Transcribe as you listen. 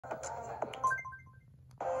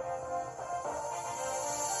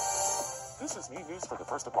This is me news for the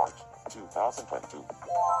 1st of March, 2022.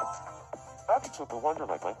 Abby took the Wonder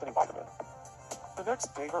Leg lengthening vitamin. The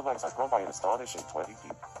next day her legs had grown by an astonishing 20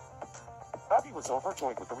 feet. Abby was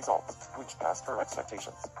overjoyed with the results, which passed her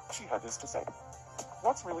expectations. She had this to say.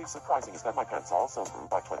 What's really surprising is that my pants also grew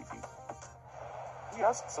by 20 feet. We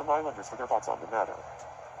asked some Islanders for their thoughts on the matter.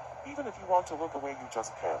 Even if you want to look away, you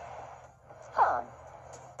just can't.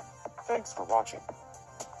 Thanks for watching.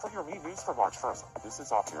 For your Me News for March 1st, this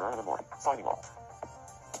is Off Here in the Morning, signing off.